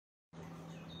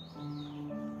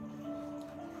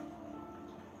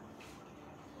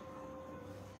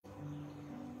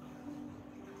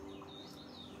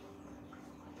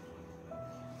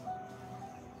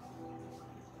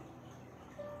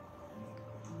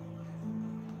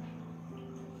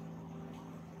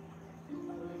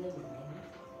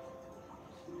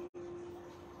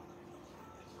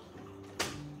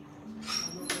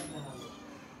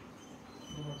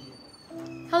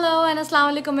and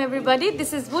Assalamualaikum everybody.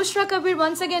 This is bushrakabir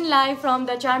once again live from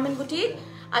the Charmant Boutique.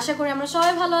 আশা করি আমরা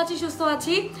সবাই ভালো আছি, সুস্থ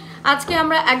আছি। আজকে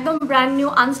আমরা একদম ব্র্যান্ড নিউ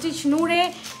আনস্টিচ নূরে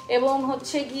এবং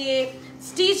হচ্ছে গিয়ে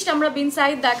স্টিচড আমরা বিন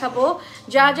সাইড দেখাবো।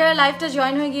 যারা যারা লাইভটা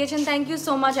জয়েন হয়ে গিয়েছেন থ্যাংক ইউ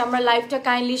সো মাচ। আমরা লাইভটা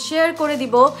কাইন্ডলি শেয়ার করে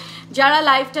দিব। যারা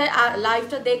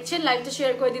লাইভটা দেখছেন লাইভটা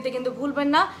শেয়ার করে দিতে কিন্তু ভুলবেন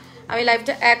না। আমি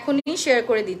লাইভটা এখনই শেয়ার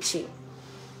করে দিচ্ছি।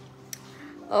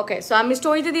 ওকে, সো আমি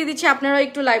স্টোরিতে দিয়ে দিচ্ছি, আপনারা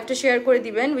একটু লাইভটা শেয়ার করে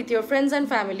দিবেন with your friends and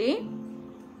family.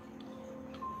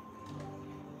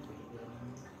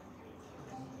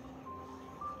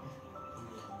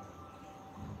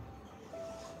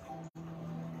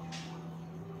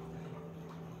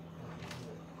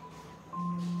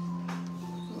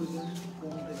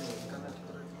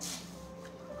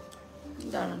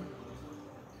 দাঁড়ান,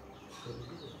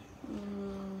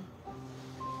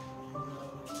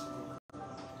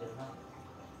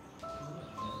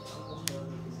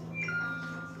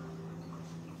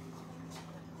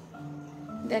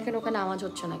 দেখেন ওখানে আওয়াজ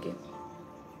হচ্ছে নাকি?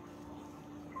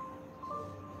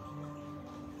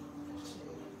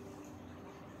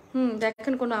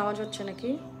 দেখেন কোনো আওয়াজ হচ্ছে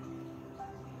নাকি?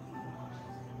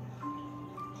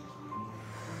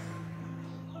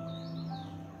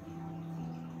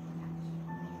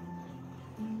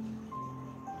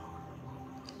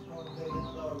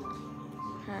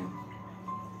 হ্যাঁ,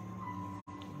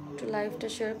 একটু লাইভটা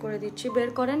শেয়ার করে দিচ্ছি। বের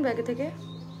করেন ব্যাগে থেকে।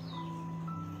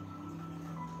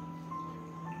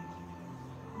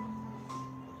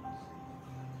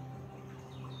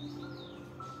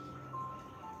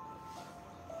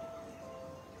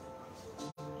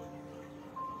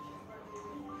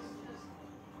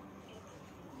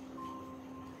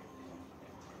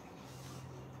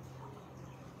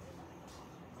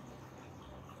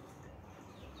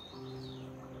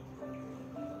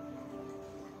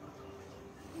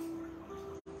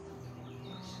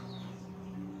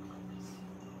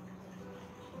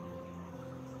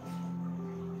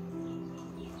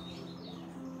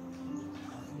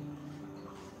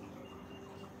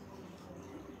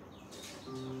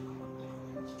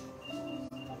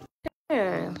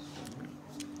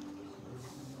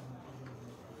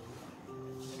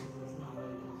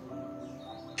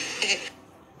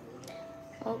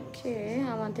 ওকে,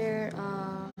 আমাদের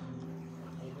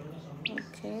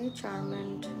ওকে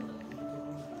চার্মেন্ট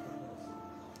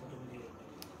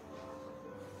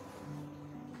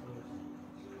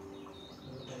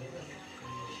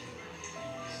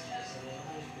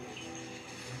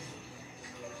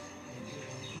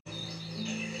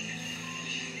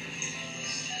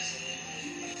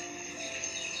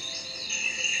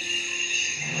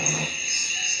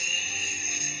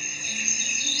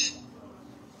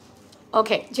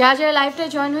ওকে, যারা যারা লাইভটা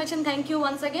জয়েন হয়েছেন থ্যাংক ইউ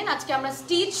ওয়ান্স अगेन। আজকে আমরা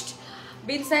স্টিচড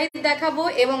বিন সাইড দেখাবো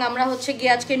এবং আমরা হচ্ছে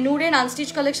গিয়ে আজকে নূরের আনস্টিচ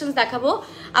কালেকশনস দেখাবো।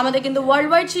 আমাদের কিন্তু ওয়ার্ল্ড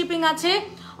ওয়াইড শিপিং আছে।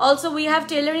 Also we have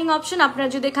tailoring option. আপনারা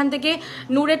যদি এখান থেকে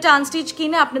নূরেরটা আনস্টিচ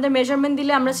কিনে আপনাদের মেজারমেন্ট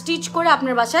দিলে আমরা স্টিচ করে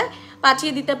আপনার বাসায়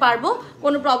পাঠিয়ে দিতে পারবো,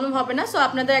 কোনো প্রবলেম হবে না। সো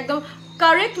আপনাদের একদম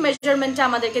কারেক্ট মেজারমেন্টটা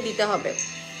আমাদেরকে দিতে হবে,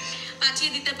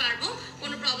 পাঠিয়ে দিতে পারবো,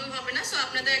 কোনো প্রবলেম হবে না। সো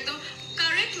আপনাদের একদম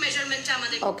কারেক্ট মেজারমেন্টটা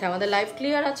আমাদের। ওকে, আমাদের লাইভ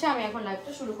ক্লিয়ার আছে। আমি এখন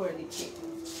লাইভটা শুরু করে দিচ্ছি।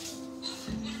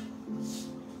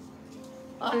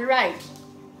 অলরাইট,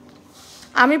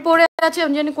 আমি পরে আছি,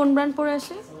 আমি জানি কোন ব্র্যান্ড পরে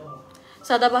আছি,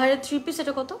 সাদাবাহারের 3 পিস।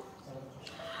 এটা কত?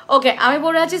 ওকে, আমি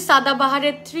পরে আছি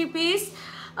সাদাবাহারের 3 piece.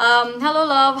 Hello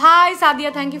love, high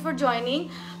Sadia, thank you for joining.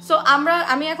 So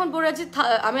আমি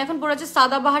এখন পরে আছি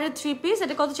সাদাবাহারের 3 পিস।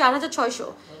 এটা কত? 4500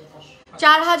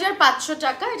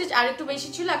 টাকা। এটা আর একটু বেশি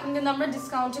ছিল, এখন কিন্তু আমরা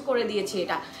ডিসকাউন্টে করে দিয়েছি।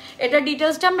 এটা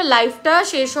ডিটেলসটা আমরা লাইভটা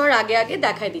শেষ হওয়ার আগে আগে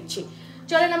দেখাই দিচ্ছি।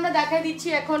 চলেন আমরা দেখাই দিচ্ছি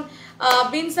এখন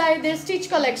বিন সাইডের স্টিচ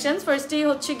কালেকশন। ফার্স্টেই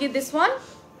হচ্ছে কি দিস ওয়ান,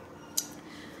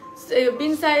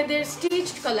 বিন সাইডের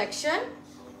স্টিচড কালেকশন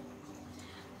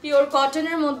পিওর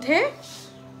কটনের মধ্যে।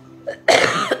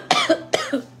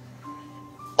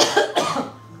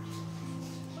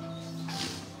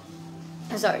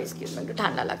 সরি, এক্সকিউজ মি, একটু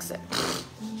ঠান্ডা লাগছে।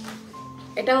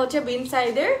 এটা হচ্ছে বিন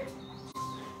সাইডের,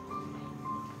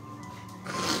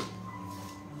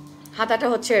 হাতাটা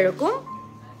হচ্ছে এরকম,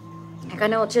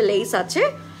 এখানে হচ্ছে লেস আছে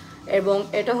এবং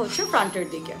এটা হচ্ছে ফ্রন্টের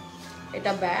দিকে।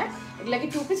 এটা ব্যাক। এগুলা কি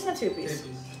 2 পিস না 3 পিস?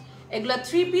 এগুলা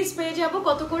 3 পিস পেয়ে যাব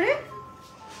কত করে?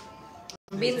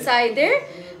 বিন সাইডের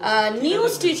নিউ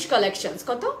স্টিচ কালেকশনস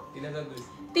কত?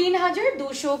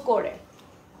 3200 করে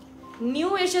নিউ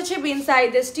এসেছে বিন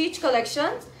সাইডের স্টিচ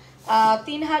কালেকশনস।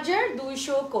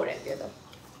 3200 করে দিয়ে দাও।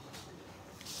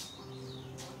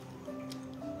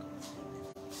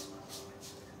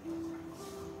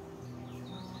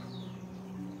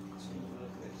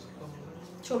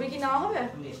 ছবি কি নেওয়া হবে?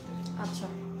 আচ্ছা,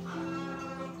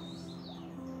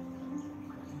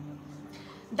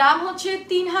 দাম হচ্ছে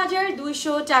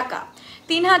 ৩,২০০ টাকা।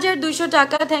 ৩,২০০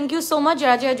 টাকা। থ্যাংক ইউ সো মাচ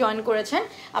যারা যারা জয়েন করেছেন।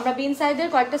 আমরা বিন সাইদের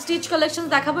কয়েকটা স্টিচ কালেকশন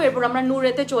দেখাবো, এরপর আমরা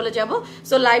নূরেতে চলে যাব।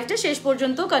 সো লাইভটা শেষ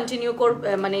পর্যন্ত কন্টিনিউ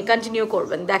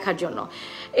করবেন দেখার জন্য।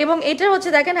 এবং এটা হচ্ছে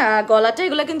দেখেন গলাটা,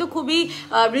 এগুলো কিন্তু খুবই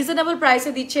রিজনেবল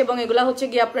প্রাইসে দিচ্ছে, এবং এগুলো হচ্ছে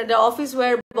গিয়ে আপনাদের অফিস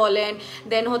ওয়্যার বলেন,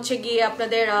 দেন হচ্ছে গিয়ে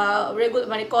আপনাদের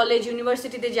মানে কলেজ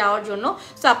ইউনিভার্সিটিতে যাওয়ার জন্য।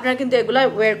 সো আপনারা কিন্তু এগুলো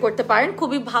ওয়্যার করতে পারেন,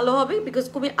 খুবই ভালো হবে বিকজ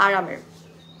খুবই আরামের।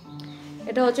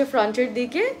 এটা হচ্ছে ফ্রন্টের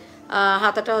দিকে,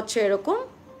 হাতাটা হচ্ছে এরকম,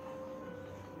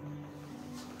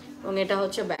 এবং এটা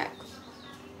হচ্ছে ব্যাক।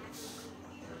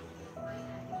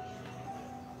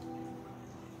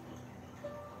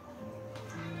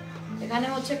 এখানে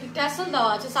হচ্ছে কি ট্যাসেল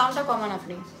দেওয়া আছে, সাউন্ডটা কমান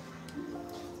আপনি।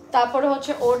 তারপরে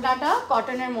হচ্ছে ওড়নাটা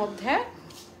কটনের মধ্যে,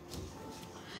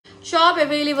 সব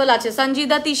অ্যাভেলেবল আছে।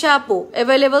 সঞ্জিদা তিশা আপু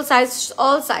অ্যাভেলেবল সাইজ,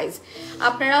 অল সাইজ।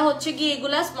 আপনারা হচ্ছে কি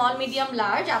এগুলা small medium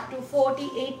large up to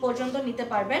 48 পর্যন্ত নিতে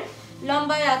পারবেন।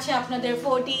 লম্বায় আছে আপনাদের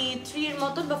 43 এর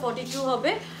মতন বা 42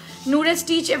 হবে। নূরে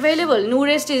স্টিচ অ্যাভেলেবল,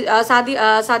 নূরে স্টিচ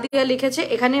সাদিয়া লিখেছে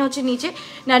এখানে হচ্ছে নিচে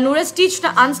না, নূরে স্টিচটা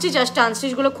আনস্টিচ আসছে,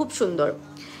 আনস্টিচগুলো খুব সুন্দর।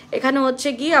 এখানে হচ্ছে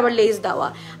গিয়ে আবার লেস দেওয়া,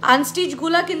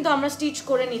 আনস্টিচগুলা কিন্তু আমরা স্টিচ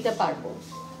করে নিতে পারবো।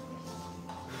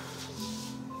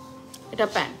 এটা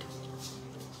প্যান্ট।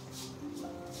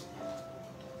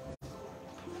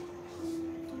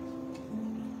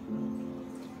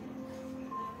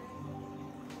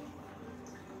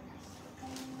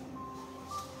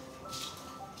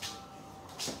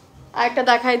 আরেকটা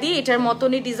দেখাই দিই, এটার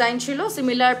মতনই ডিজাইন ছিল,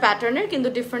 সিমিলার প্যাটার্নের কিন্তু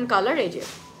ডিফারেন্ট কালার। এই যে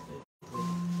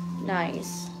নাইস।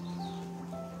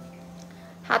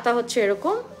 হাতা হচ্ছে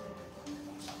এরকম,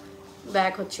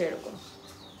 ব্যাক হচ্ছে এরকম,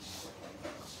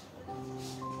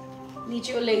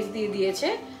 নিচেও লেস দিয়ে দিয়েছে।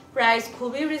 প্রাইস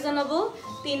খুবই রিজনেবল,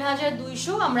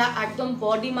 ৩,২০০। আমরা একদম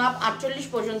বডি মাপ 48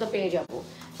 পর্যন্ত পেয়ে যাব।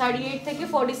 38 থেকে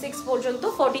 46 পর্যন্ত,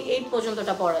 48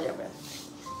 পর্যন্তটা পরা যাবে।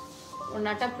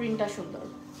 ওনাটা প্রিন্টটা সুন্দর।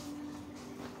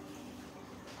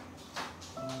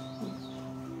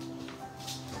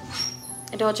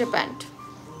 এটা হচ্ছে প্যান্ট,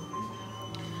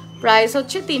 প্রাইস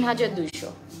হচ্ছে ৩,২০০।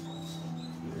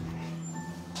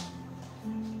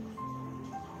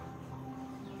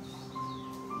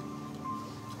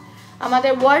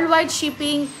 আমাদের world wide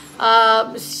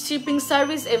shipping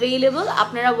service available.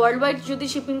 আপনারা ওয়ার্ল্ড ওয়াইড যদি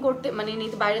শিপিং করতে মানে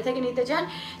বাইরে থেকে নিতে চান,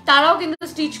 তারাও কিন্তু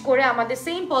স্টিচ করে আমাদের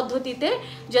সেম পদ্ধতিতে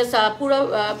জাস্ট পুরো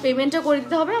পেমেন্টটা করে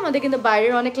দিতে হবে। আমাদের কিন্তু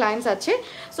বাইরের অনেক ক্লায়েন্টস আছে,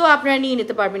 সো আপনারা নিয়ে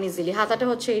নিতে পারবেন ইজিলি। হাতাটা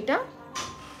হচ্ছে এটা,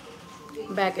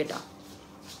 ব্যাক এটা।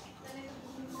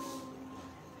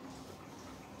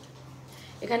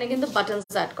 এখানে কিন্তু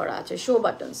বাটনস অ্যাড করা আছে, শো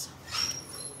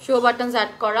বাটনস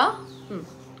অ্যাড করা।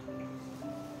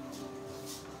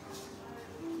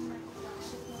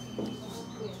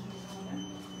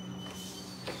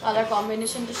 কালার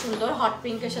কম্বিনেশনটা সুন্দর, হট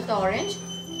পিঙ্কের সাথে অরেঞ্জ।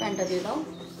 প্যান্টটা দিয়ে দাও,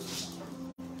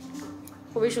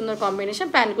 খুবই সুন্দর কম্বিনেশন।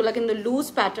 প্যান্টগুলো কিন্তু লুজ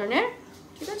প্যাটার্নের,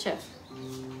 ঠিক আছে,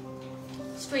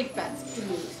 স্ট্রেট প্যান্ট, একটু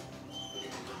লুজ।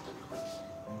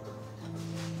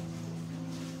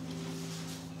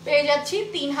 পেয়ে যাচ্ছি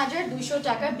 ৩,২০০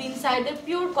 টাকা বিন সাইডের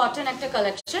পিওর কটন একটা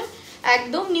কালেকশন,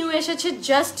 একদম নিউ এসেছে,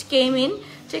 জাস্ট কেম ইন,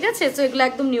 ঠিক আছে। সো এগুলো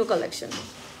একদম নিউ কালেকশন।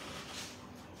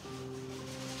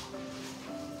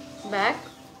 Back,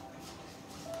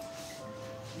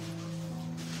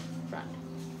 front.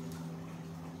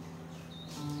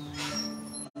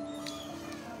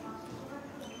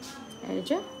 এই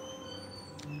যে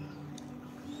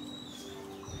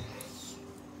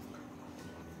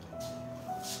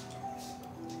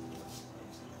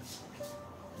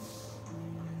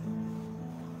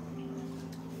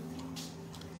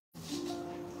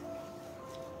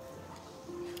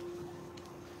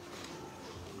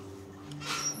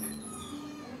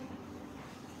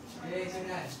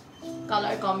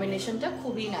কালার কম্বিনেশনটা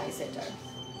খুবই নাইস এটার।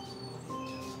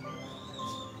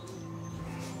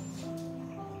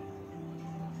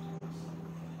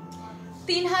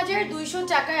 ৩,২০০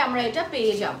 টাকায় আমরা এটা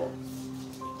পেয়ে যাব।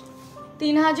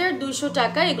 ৩,২০০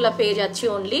 টাকায় এগুলা পেয়ে যাচ্ছি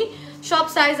অনলি। সব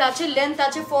সাইজ আছে, লেন্থ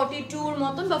আছে 42 এর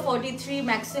মতন বা 43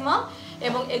 ম্যাক্সিমাম,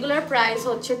 এবং এগুলার প্রাইস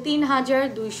হচ্ছে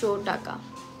 ৩,২০০ টাকা।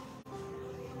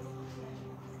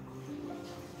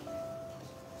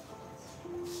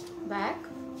 Back,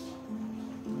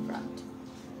 front.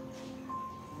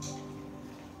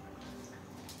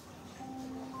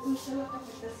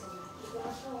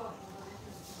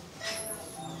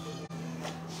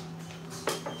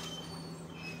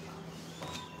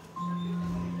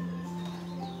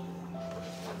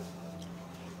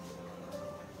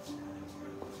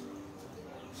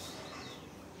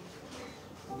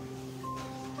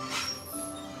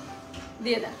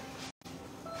 দিয়ে দেন।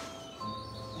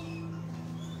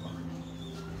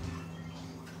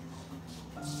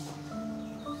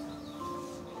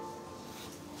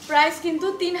 প্রাইস কিন্তু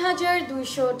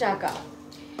 ৩২০০ টাকা।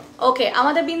 ওকে,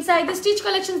 আমাদের বিন সাইডে স্টিচ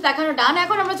কালেকশন দেখানো ডান।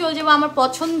 এখন আমরা চলে যাবো আমার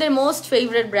পছন্দের মোস্ট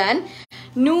ফেভারিট ব্র্যান্ড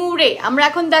নূরে। আমরা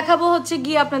এখন দেখাবো হচ্ছে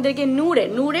গিয়ে আপনাদেরকে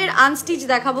নূরের আনস্টিচ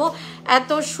দেখাবো।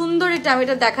 এত সুন্দর এটা, আমি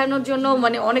এটা দেখানোর জন্য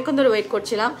মানে অনেকক্ষণ ধরে ওয়েট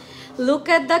করছিলাম। Look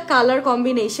at the colour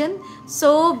combination,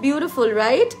 so beautiful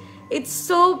right, it's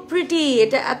so pretty.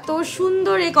 এটা এত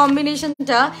সুন্দর এই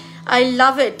কম্বিনেশনটা, আই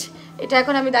লাভ ইট। এটা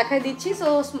এখন আমি দেখাই দিচ্ছি। সো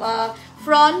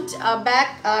ফ্রন্ট ব্যাক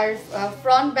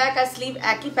আর স্লিভ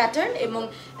একই প্যাটার্ন এবং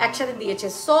একসাথে দিয়েছে।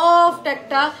 সফট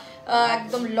একটা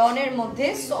একদম লনের মধ্যে,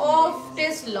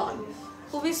 সফটেস্ট লন,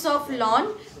 খুবই সফট লন,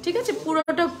 ঠিক আছে,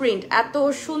 পুরোটা প্রিন্ট এত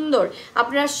সুন্দর।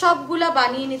 আপনারা সবগুলা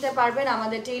বানিয়ে নিতে পারবেন।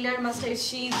 আমাদের টেইলার মাস্টার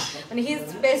মানে হি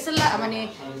স্পেশাল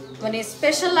মানে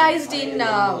স্পেশালাইজড ইন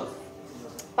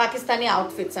পাকিস্তানি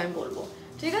আউটফিটস আমি বলবো,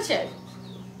 ঠিক আছে,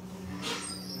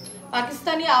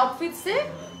 পাকিস্তানি আউটফিটসে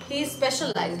হি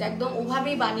স্পেশালাইজড, একদম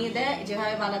ওভাবেই বানিয়ে দেয়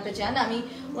যেভাবে বানাতে চান। আমি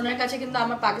ওনার কাছে কিন্তু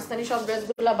আমার পাকিস্তানি সব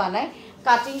ড্রেসগুলো বানাই,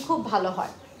 কাটিং খুব ভালো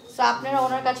হয়। সো আপনারা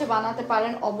ওনার কাছে বানাতে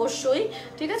পারেন অবশ্যই,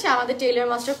 ঠিক আছে। আমাদের টেইলার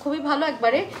মাস্টার খুবই ভালো,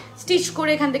 একবারে স্টিচ করে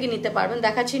এখান থেকে নিতে পারবেন।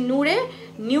 দেখাচ্ছি নূরে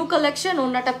নিউ কালেকশন।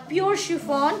 ওনাটা পিওর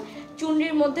শিফন,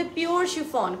 চুনরির মধ্যে পিওর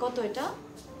শিফন। কত এটা?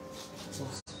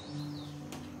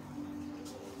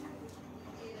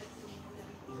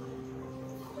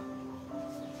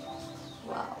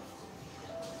 ওয়াও,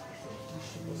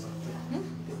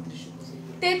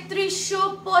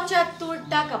 ৩৩৭৫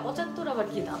 টাকা। ৭৫ আবার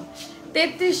কি দাম?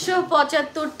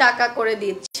 ৩৩৭৫ টাকা করে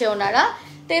দিচ্ছে ওনারা।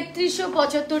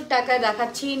 ৩৩৭৫ টাকায়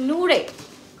দেখাচ্ছি নূরে।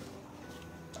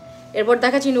 এরপর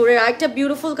দেখাচ্ছি নূরের আরেকটা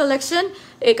বিউটিফুল কালেকশন।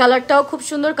 এই কালারটাও খুব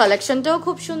সুন্দর, কালেকশনটাও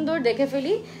খুব সুন্দর। দেখে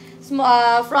ফেলি।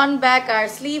 ফ্রন্ট ব্যাক আর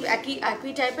স্লিভ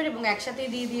একই টাইপের এবং একসাথে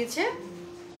দিয়ে দিয়েছে।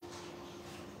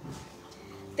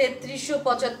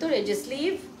 ৩৩৭৫, এই যে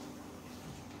স্লিভ,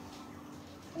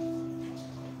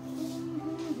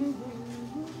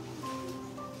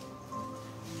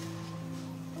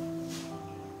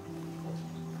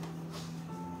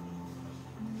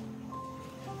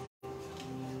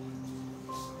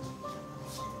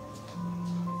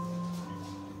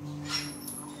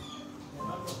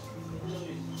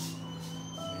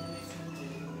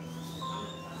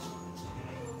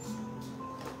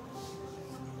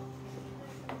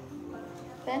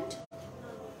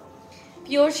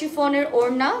 পিওর শিফনের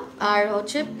ওড়না আর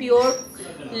হচ্ছে পিওর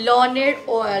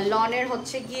লনের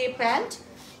হচ্ছে গিয়ে প্যান্ট,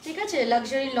 ঠিক আছে,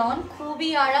 লাক্সারি লন, খুবই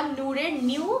আরাম। নূরের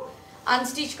নিউ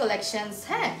আনস্টিচ কালেকশনস।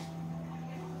 হ্যাঁ,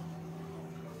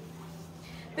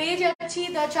 পেয়ে যাচ্ছি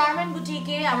দ্য চার্মেন্ট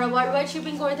বুটিকে। আমরা ওয়ার্ল্ড ওয়াইড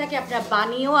শিপিং করে থাকি, আপনারা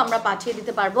বানিয়েও আমরা পাঠিয়ে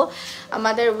দিতে পারবো।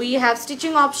 আমাদের we have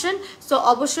stitching option, so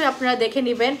অবশ্যই আপনারা দেখে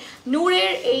নেবেন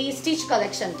নূরের এই স্টিচ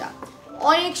কালেকশনটা,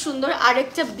 অনেক সুন্দর।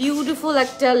 আরেকটা বিউটিফুল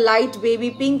একটা লাইট বেবি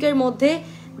পিঙ্কের মধ্যে,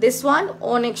 দিস ওয়ান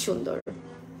অনেক সুন্দর।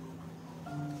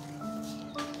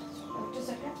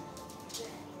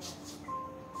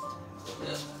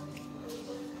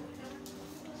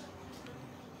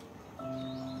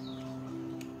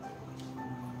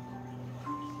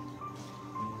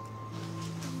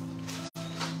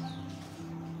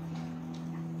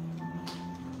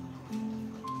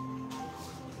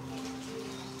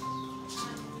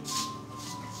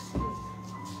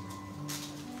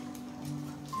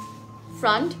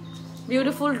 Front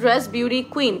beautiful dress, beauty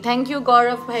queen. Thank you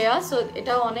গৌরব ভাইয়া। সো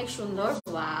এটাও অনেক সুন্দর।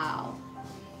 Wow,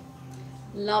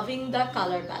 loving the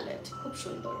colour palette, খুব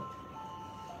সুন্দর।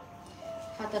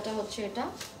 হাতাটা হচ্ছে এটা,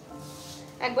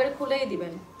 একবারে খুলেই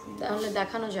দিবেন তাহলে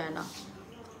দেখানো যায় না।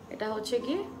 এটা হচ্ছে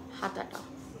কি হাতাটা,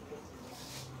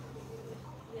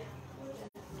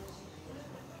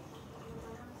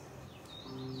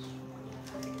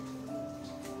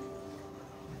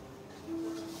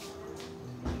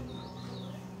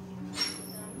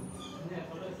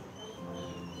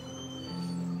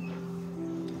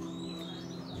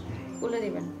 খুলে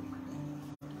দিবেন।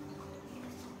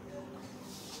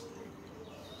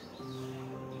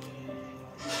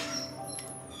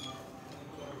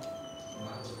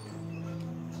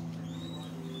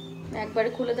 একবারে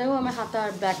খুলে দেবো, আমার হাতা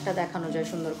আর ব্যাগটা দেখানো যায়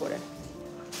সুন্দর করে।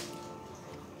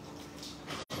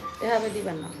 এভাবে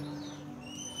দিবেন না।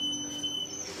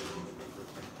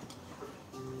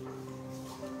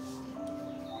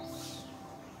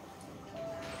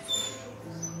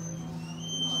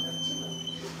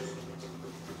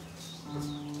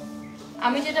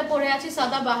 আমি যেটা পরে আছি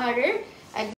সাদা বাহারের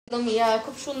একদম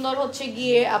খুব সুন্দর হচ্ছে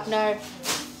গিয়ে আপনার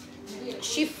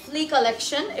শিফলি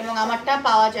কালেকশন, এবং আমারটা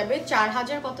পাওয়া যাবে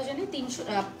 4000 কত জানি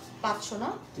 500 না,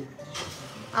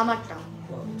 আমারটা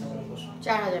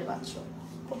 4500।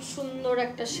 খুব সুন্দর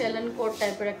একটা শেলেন কোট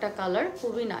টাইপের একটা কালার,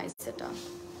 খুবই নাইস। এটা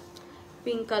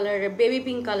পিঙ্ক কালারের, বেবি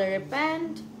পিঙ্ক কালারের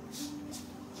প্যান্ট,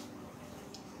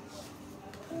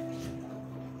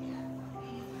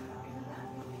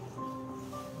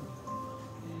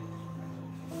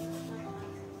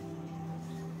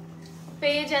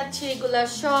 পেয়ে যাচ্ছি এগুলা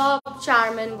সব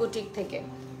চার্মেন্ট বুটিক থেকে।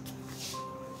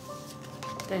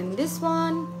 Then this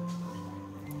one,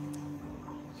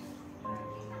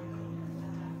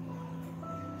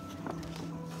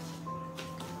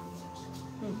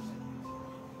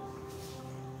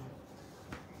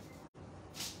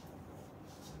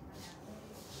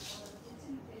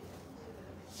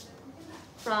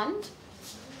 ফ্রন্ট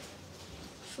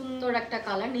সুন্দর একটা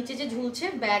কালার, নিচে যে ঝুলছে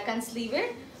ব্যাক অ্যান্ড স্লিভের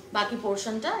বাকি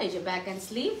পোর্শনটা, এই যে ব্যাক অ্যান্ড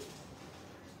স্লিভ।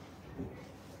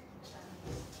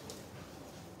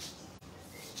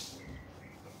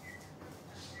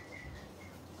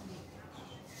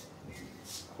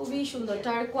 খুবই সুন্দর,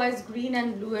 টার্কোয়াইজ গ্রিন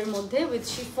অ্যান্ড ব্লু এর মধ্যে উইথ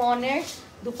শিফনের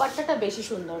দুপাট্টাটা বেশি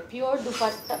সুন্দর, pure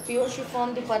dupatta, pure chiffon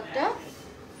dupatta.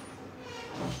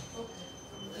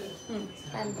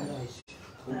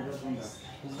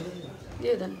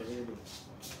 দিয়ে দেন,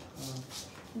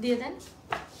 দিয়ে দেন।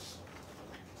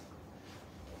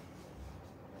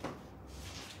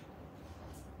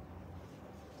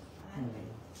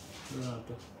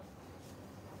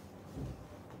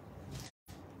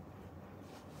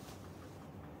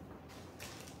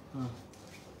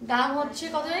 দাম হচ্ছে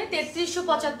কত জানি,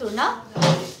 3375 না,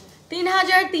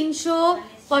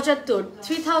 3375,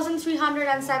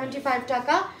 3375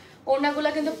 টাকা। ওড়নাগুলা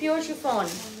কিন্তু পিওর শিফন।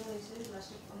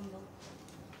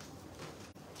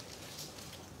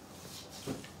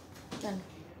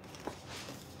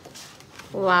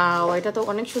 ওয়াও, এটা তো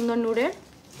অনেক সুন্দর নূরের।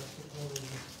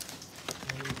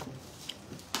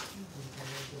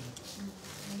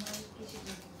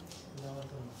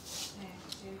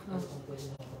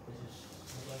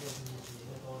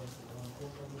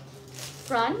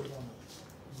 ফ্রন্ট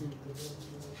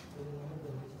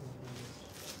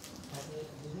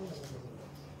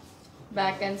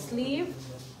back and sleeve,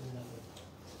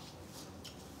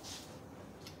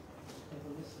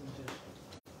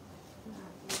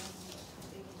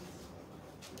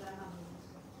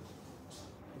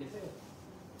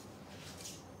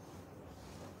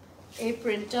 এই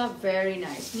প্রিন্টটা ভেরি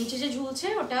নাইস, নিচে যে ঝুলছে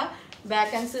ওটা ব্যাক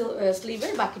অ্যান্ড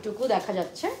স্লিভের বাকিটুকু দেখা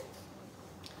যাচ্ছে।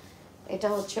 এটা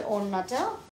হচ্ছে ওড়নাটা,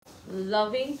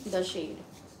 লাভিং দ্য শেড।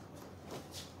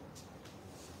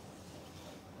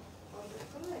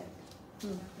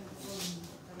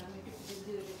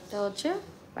 এটা হচ্ছে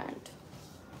প্যান্ট।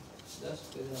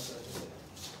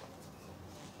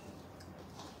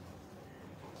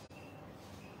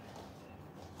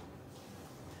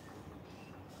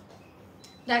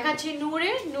 দেখাচ্ছি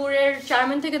নূরের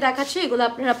চার্মেন্ট থেকে দেখাচ্ছি, এগুলো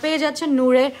আপনারা পেয়ে যাচ্ছেন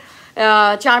নূরের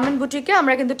চার্মেন্ট বুটিকে।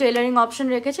 আমরা কিন্তু টেলারিং অপশন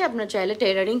রেখেছি, আপনারা চাইলে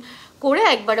টেলারিং করে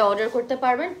একবারে অর্ডার করতে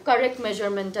পারবেন কারেক্ট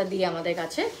মেজারমেন্টটা দিয়ে আমাদের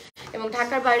কাছে। এবং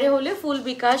ঢাকার বাইরে হলে ফুল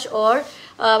বিকাশ ওর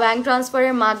ব্যাংক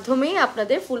ট্রান্সফারের মাধ্যমেই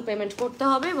আপনাদের ফুল পেমেন্ট করতে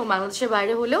হবে, এবং বাংলাদেশের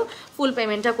বাইরে হলেও ফুল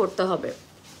পেমেন্টটা করতে হবে।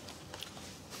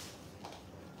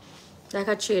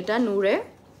 দেখাচ্ছি এটা নূরে,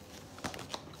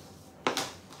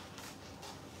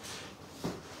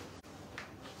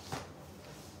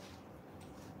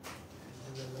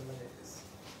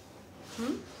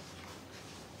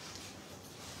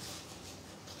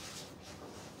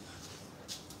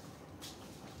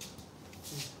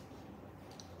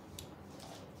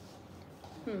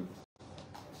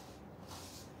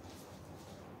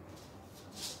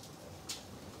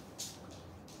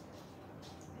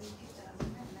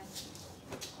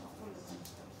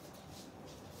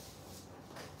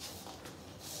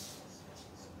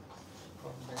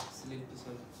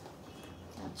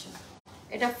 আচ্ছা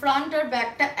এটা ফ্রন্ট আর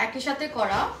ব্যাকটা একই সাথে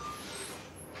করা,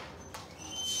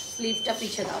 স্লিভটা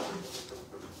পিছে দেওয়া।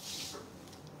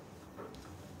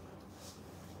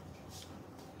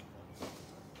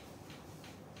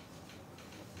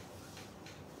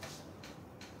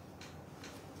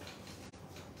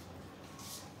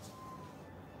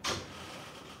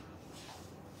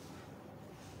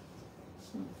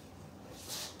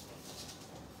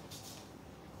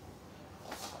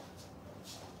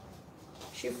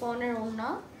 শিফনের ওড়না,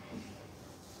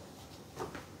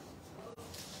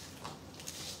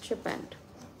 প্যান্ট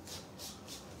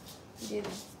দিয়ে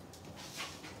দিন।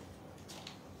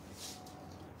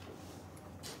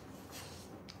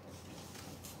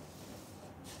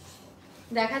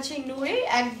 দেখাচ্ছি নূরে,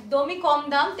 একদমই কম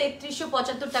দাম,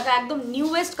 3375 টাকা, একদম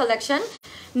নিউয়েস্ট কালেকশন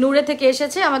নূরে থেকে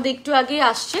এসেছে, আমাদের একটু আগে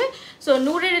আসছে। সো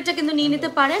নূরের এটা কিন্তু নিয়ে নিতে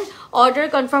পারেন, অর্ডার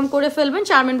কনফার্ম করে ফেলবেন,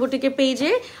 চার্মেন্ট বুটিকের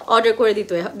পেজে অর্ডার করে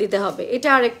দিতে হবে। এটা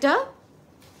আরেকটা,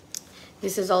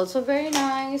 this is also very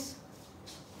nice.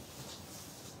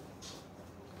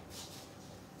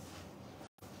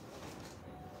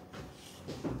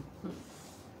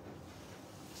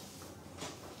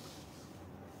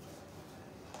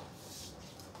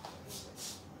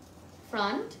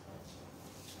 Front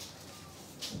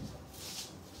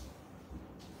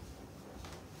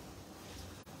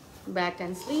back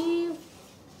and sleeve,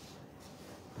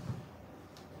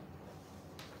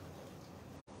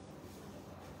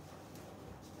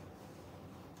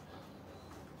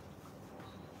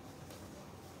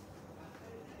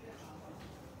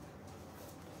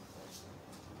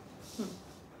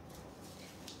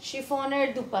 শিফনের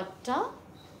দুপাট্টা,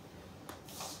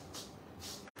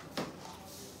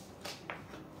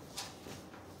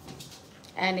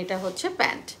 এন্ড এটা হচ্ছে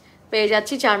প্যান্ট। পেয়ে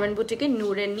যাচ্ছি চার্মেন্ট বুটিকের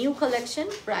নূরের নিউ কালেকশন।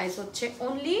 প্রাইস হচ্ছে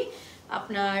অনলি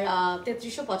আপনার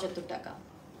 3375 টাকা।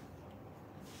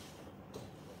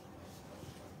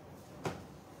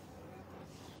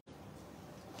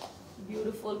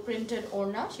 বিউটিফুল প্রিন্টেড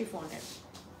ওড়না শিফনের।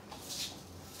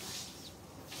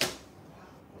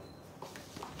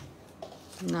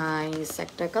 নাইস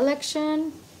একটা কালেকশন,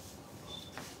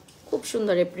 খুব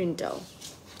সুন্দর এই প্রিন্টটাও।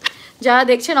 যারা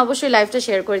দেখছেন অবশ্যই লাইভটা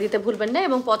শেয়ার করে দিতে ভুলবেন না,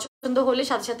 এবং পছন্দ হলে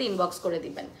সাথে সাথে ইনবক্স করে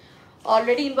দিবেন।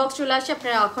 অলরেডি ইনবক্স চলে আসছে,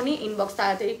 আপনারা এখনই ইনবক্স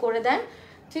তাড়াতাড়ি করে দেন,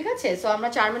 ঠিক আছে? সো আমরা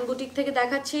চার্মেন্ট বুটিক থেকে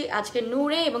দেখাচ্ছি আজকে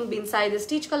নূরে এবং বিন সাইদের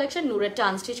stitch collection. নূরেরটা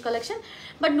unstitch collection,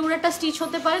 but নূরেরটা stitch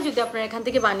হতে পারে যদি আপনারা এখান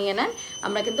থেকে বানিয়ে নেন,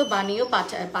 আমরা কিন্তু বানিয়েও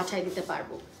পাঠাই দিতে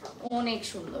পারবো। অনেক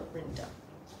সুন্দর প্রিন্টটা,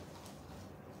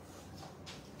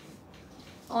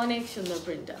 অনেক সুন্দর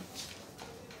প্রিন্টটা।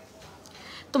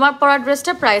 তোমার পরা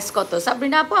ড্রেসটার প্রাইস কত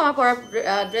সাবরিনা আপু? আমার পরা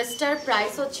ড্রেসটার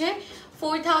প্রাইস হচ্ছে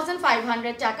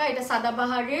 4500 টাকা। এটা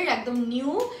সাদাবাহারের একদম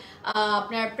নিউ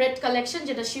আপনার প্রেট কালেকশন,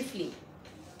 যেটা শিফলি।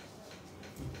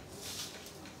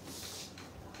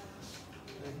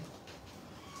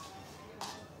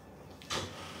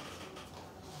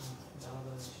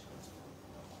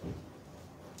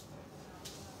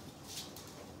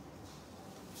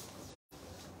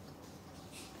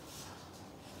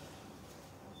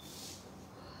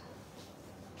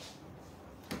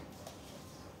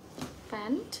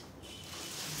 প্যান্ট,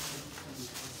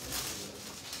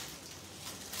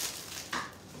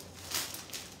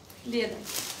 দিয়ে দেন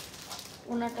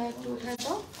ওনাটা একটু উঠায়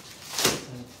দাও।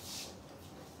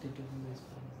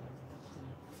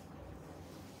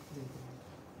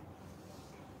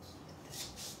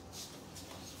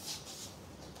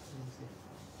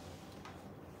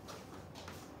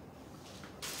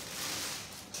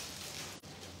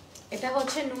 এটা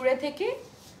হচ্ছে নূরে থেকে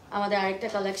আমাদের আরেকটা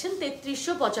কালেকশন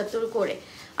 3375 করে।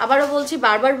 আবারও বলছি,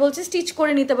 বারবার বলছি, স্টিচ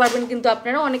করে নিতে পারবেন, কিন্তু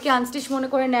আপনারা অনেকে আনস্টিচ মনে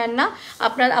করে নেন না।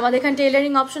 আপনার আমাদের এখানে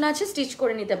টেইলারিং অপশন আছে, স্টিচ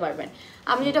করে নিতে পারবেন।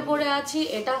 আমি যেটা পরে আছি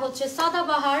এটা হচ্ছে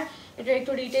সাদাবাহার। এটা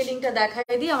একটু রিটেইলিংটা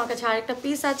দেখাই দিই। আমার কাছে আরেকটা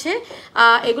পিস আছে,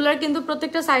 এগুলার কিন্তু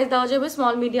প্রত্যেকটা সাইজ দেওয়া যাবে,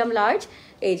 স্মল, মিডিয়াম, লার্জ।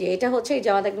 এই যে এটা হচ্ছে এই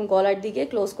জামাটা একদম গলার দিকে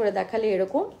ক্লোজ করে দেখালে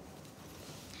এরকম,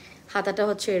 হাতাটা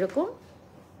হচ্ছে এরকম,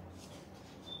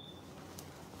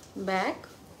 ব্যাক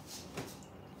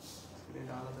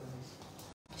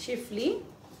শিফলি,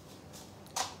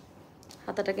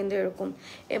 হাতাটা কিন্তু এরকম,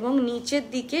 এবং নিচের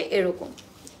দিকে এরকম।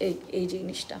 এই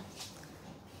জিনিসটা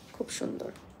খুব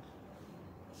সুন্দর,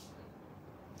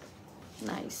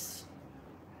 নাইস।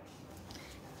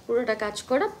 পুরোটা কাজ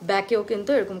করা, ব্যাকেও কিন্তু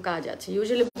এরকম কাজ আছে।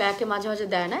 ইউজুয়ালি ব্যাকে মাঝে মাঝে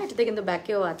দেয় না, এটাতে কিন্তু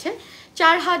ব্যাকেও আছে।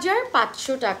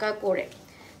 4500 টাকা করে।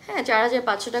 হ্যাঁ,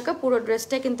 4500 টাকা। পুরো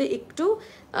ড্রেসটা কিন্তু একটু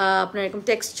আপনার এরকম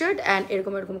টেক্সচার্ড অ্যান্ড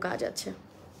এরকম এরকম কাজ আছে।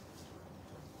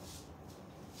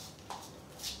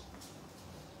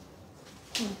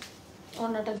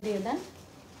 ওড়নাটা দিয়ে দেন।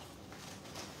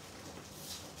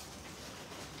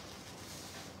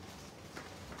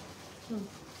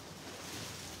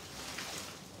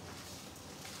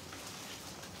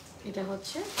 এটা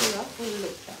হচ্ছে পুরো ফুল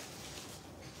লুকটা।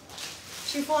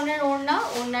 শিফনের ওড়না,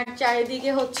 ওড়নার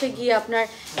চারিদিকে হচ্ছে গিয়ে আপনার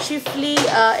শিফলি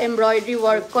এমব্রয়ডারি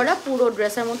ওয়ার্ক করা, পুরো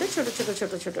ড্রেসের মধ্যে ছোট ছোট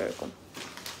ছোট ছোট এরকম।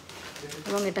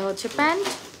 এবং এটা হচ্ছে প্যান্ট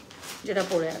যেটা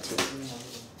পরে আছে।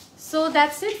 So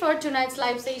that's it for টুনাইটস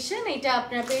live session. এটা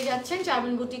আপনারা পেয়ে যাচ্ছেন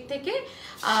চার্মেন্ট বুটিক থেকে।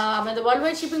 আমাদের ওয়ার্ল্ড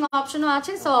ওয়াইড শিপিং অপশনও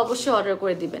আছে, সো অবশ্যই অর্ডার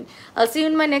করে দিবেন। I C you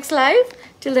in my next live.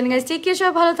 Till then guys, take care,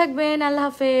 সবাই ভালো থাকবেন। আল্লাহ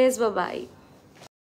হাফেজ, বাই বাই।